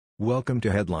Welcome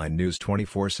to Headline News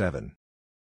 24/7.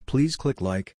 Please click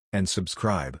like and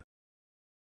subscribe.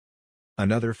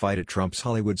 Another fight at Trump's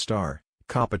Hollywood star,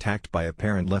 cop attacked by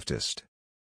apparent leftist.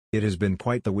 It has been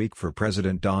quite the week for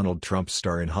President Donald Trump's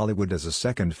star in Hollywood as a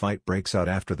second fight breaks out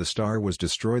after the star was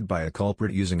destroyed by a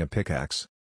culprit using a pickaxe.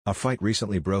 A fight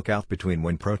recently broke out between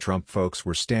when pro-Trump folks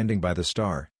were standing by the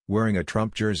star, wearing a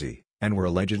Trump jersey, and were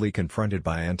allegedly confronted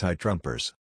by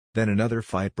anti-Trumpers. Then another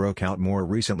fight broke out more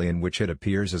recently in which it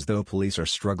appears as though police are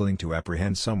struggling to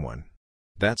apprehend someone.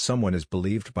 That someone is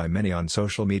believed by many on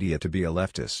social media to be a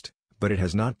leftist, but it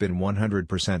has not been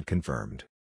 100% confirmed.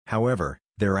 However,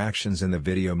 their actions in the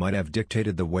video might have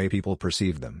dictated the way people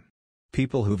perceive them.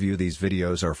 People who view these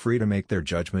videos are free to make their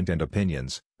judgment and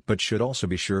opinions, but should also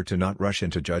be sure to not rush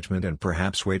into judgment and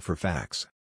perhaps wait for facts.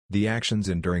 The actions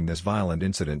during this violent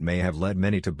incident may have led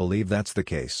many to believe that's the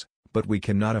case, but we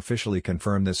cannot officially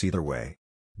confirm this either way.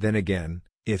 Then again,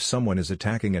 if someone is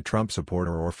attacking a Trump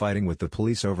supporter or fighting with the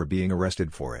police over being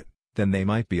arrested for it, then they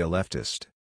might be a leftist.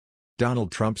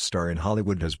 Donald Trump's star in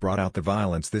Hollywood has brought out the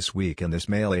violence this week, and this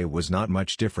melee was not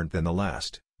much different than the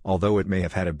last, although it may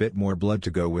have had a bit more blood to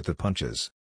go with the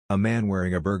punches. A man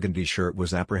wearing a burgundy shirt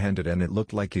was apprehended and it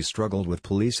looked like he struggled with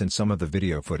police in some of the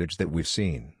video footage that we've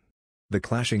seen. The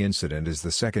clashing incident is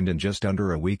the second in just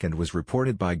under a week and was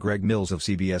reported by Greg Mills of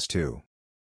CBS 2.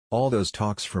 All those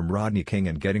talks from Rodney King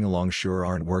and getting along sure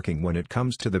aren't working when it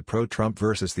comes to the pro-Trump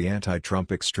versus the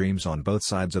anti-Trump extremes on both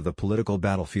sides of the political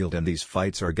battlefield, and these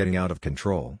fights are getting out of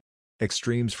control.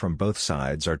 Extremes from both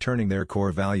sides are turning their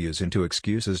core values into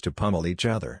excuses to pummel each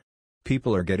other.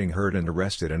 People are getting hurt and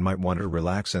arrested and might want to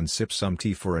relax and sip some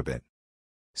tea for a bit.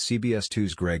 CBS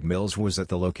 2's Greg Mills was at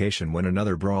the location when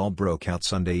another brawl broke out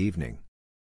Sunday evening.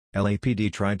 LAPD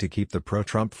tried to keep the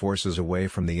pro-Trump forces away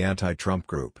from the anti-Trump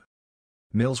group.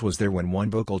 Mills was there when one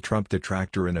vocal Trump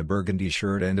detractor in a burgundy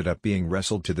shirt ended up being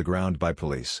wrestled to the ground by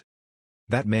police.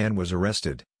 That man was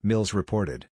arrested, Mills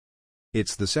reported.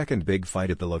 It's the second big fight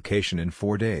at the location in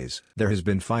 4 days. There has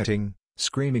been fighting,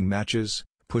 screaming matches,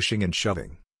 pushing and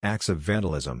shoving, acts of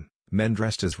vandalism, men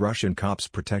dressed as Russian cops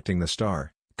protecting the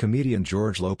star. Comedian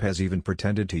George Lopez even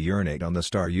pretended to urinate on the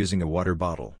star using a water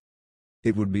bottle.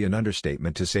 It would be an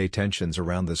understatement to say tensions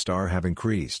around the star have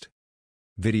increased.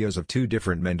 Videos of two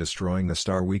different men destroying the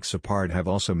star weeks apart have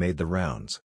also made the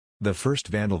rounds. The first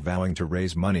vandal vowing to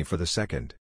raise money for the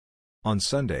second. On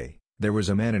Sunday, there was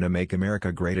a man in a Make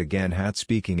America Great Again hat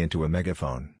speaking into a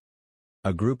megaphone.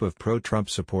 A group of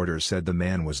pro-Trump supporters said the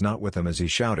man was not with them as he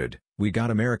shouted, "We got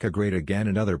America Great Again,"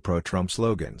 and other pro-Trump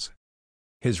slogans.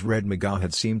 His red MAGA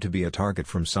had seemed to be a target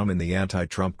from some in the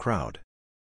anti-Trump crowd.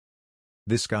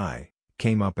 This guy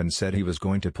came up and said he was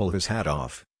going to pull his hat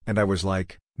off, and I was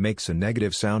like, makes a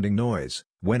negative sounding noise,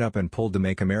 went up and pulled the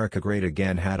Make America Great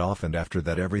Again hat off, and after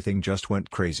that everything just went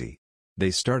crazy.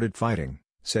 They started fighting,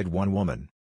 said one woman.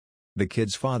 The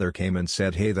kid's father came and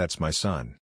said, "Hey, that's my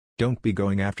son. Don't be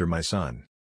going after my son."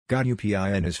 Got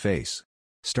UPI in his face.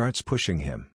 Starts pushing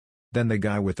him. Then the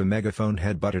guy with the megaphone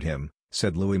headbutted him,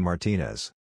 said Louis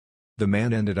Martinez. The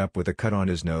man ended up with a cut on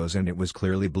his nose and it was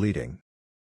clearly bleeding.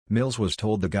 Mills was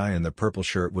told the guy in the purple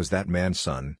shirt was that man's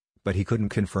son, but he couldn't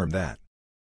confirm that.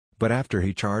 But after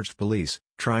he charged police,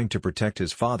 trying to protect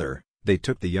his father, they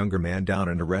took the younger man down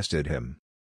and arrested him.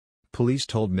 Police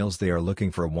told Mills they are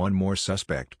looking for one more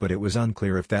suspect, but it was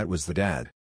unclear if that was the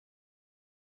dad.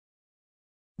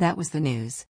 That was the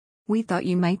news. We thought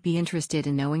you might be interested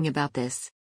in knowing about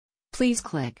this. Please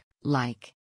click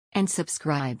like and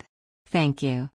subscribe. Thank you.